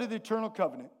blood of the eternal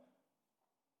covenant,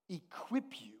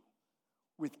 equip you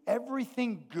with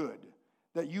everything good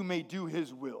that you may do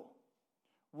his will,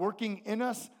 working in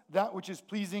us that which is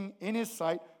pleasing in his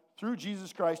sight, through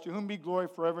Jesus Christ, to whom be glory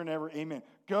forever and ever. Amen.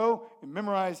 Go and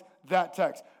memorize that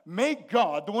text. May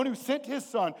God, the one who sent his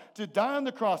son to die on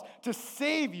the cross to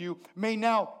save you, may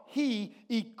now he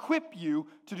equip you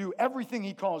to do everything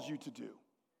he calls you to do.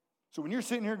 So when you're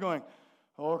sitting here going,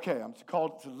 okay, I'm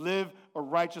called to live a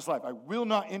righteous life. I will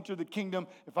not enter the kingdom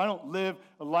if I don't live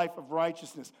a life of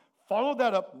righteousness. Follow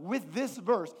that up with this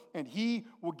verse, and he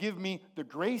will give me the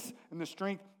grace and the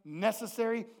strength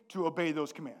necessary to obey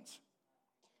those commands.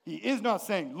 He is not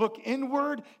saying, look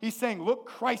inward. He's saying, look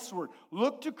Christward.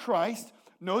 Look to Christ.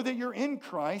 Know that you're in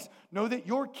Christ. Know that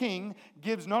your King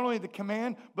gives not only the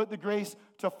command, but the grace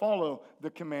to follow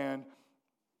the command.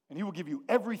 And he will give you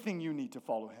everything you need to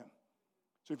follow him.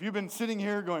 So if you've been sitting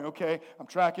here going, okay, I'm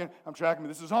tracking, but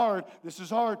this is hard.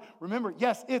 Remember,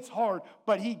 yes, it's hard,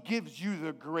 but he gives you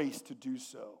the grace to do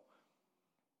so.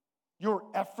 Your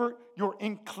effort, your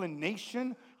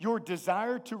inclination, your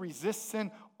desire to resist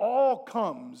sin all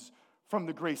comes from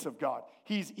the grace of God.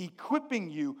 He's equipping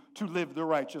you to live the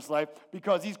righteous life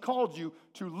because he's called you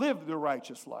to live the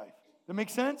righteous life. That make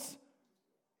sense?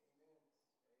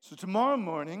 So tomorrow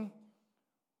morning,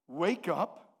 wake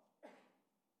up,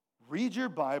 read your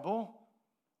Bible,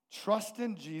 trust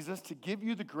in Jesus to give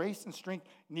you the grace and strength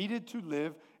needed to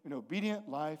live an obedient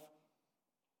life,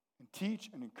 and teach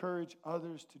and encourage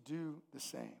others to do the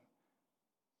same.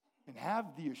 And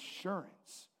have the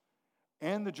assurance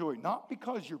and the joy, not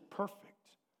because you're perfect,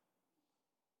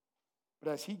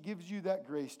 but as he gives you that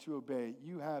grace to obey,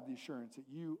 you have the assurance that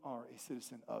you are a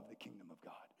citizen of the kingdom of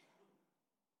God.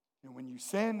 And when you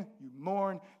sin, you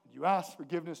mourn, and you ask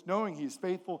forgiveness, knowing he is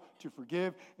faithful to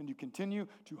forgive, and you continue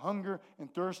to hunger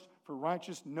and thirst for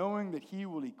righteousness, knowing that he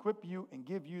will equip you and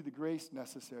give you the grace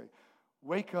necessary.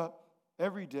 Wake up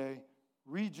every day,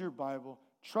 read your Bible,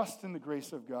 trust in the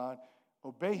grace of God,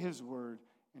 obey his word,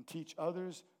 and teach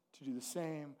others to do the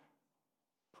same.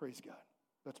 Praise God.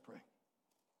 Let's pray.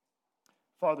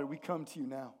 Father, we come to you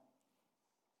now.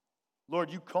 Lord,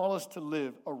 you call us to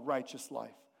live a righteous life.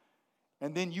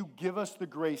 And then you give us the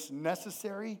grace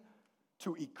necessary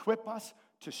to equip us,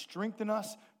 to strengthen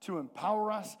us, to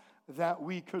empower us, that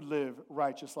we could live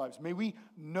righteous lives. May we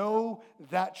know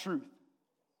that truth.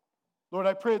 Lord,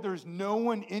 I pray there's no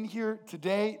one in here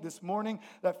today, this morning,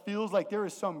 that feels like there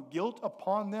is some guilt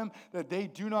upon them, that they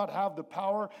do not have the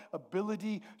power,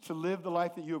 ability to live the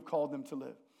life that you have called them to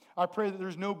live. I pray that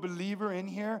there's no believer in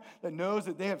here that knows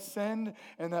that they have sinned,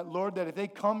 and that, Lord, that if they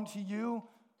come to you,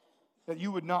 that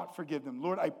you would not forgive them.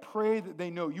 Lord, I pray that they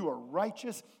know you are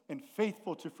righteous and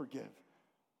faithful to forgive.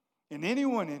 And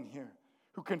anyone in here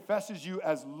who confesses you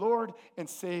as Lord and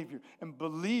Savior and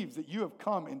believes that you have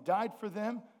come and died for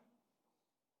them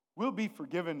will be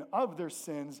forgiven of their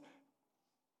sins,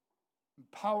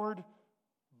 empowered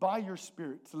by your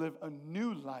Spirit to live a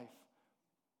new life,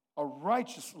 a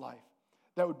righteous life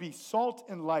that would be salt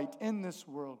and light in this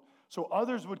world so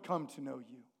others would come to know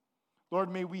you. Lord,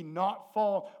 may we not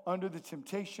fall under the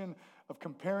temptation of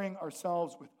comparing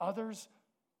ourselves with others,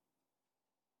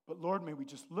 but Lord, may we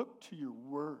just look to your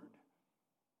word,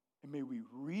 and may we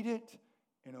read it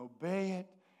and obey it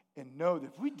and know that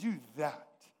if we do that,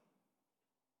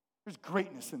 there's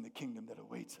greatness in the kingdom that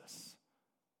awaits us.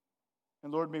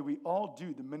 And Lord, may we all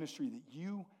do the ministry that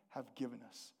you have given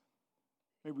us.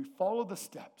 May we follow the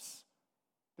steps,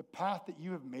 the path that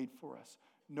you have made for us,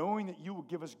 knowing that you will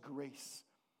give us grace,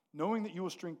 knowing that you will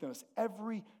strengthen us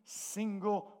every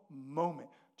single moment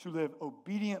to live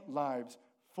obedient lives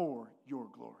for your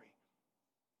glory.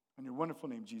 In your wonderful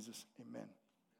name, Jesus, amen.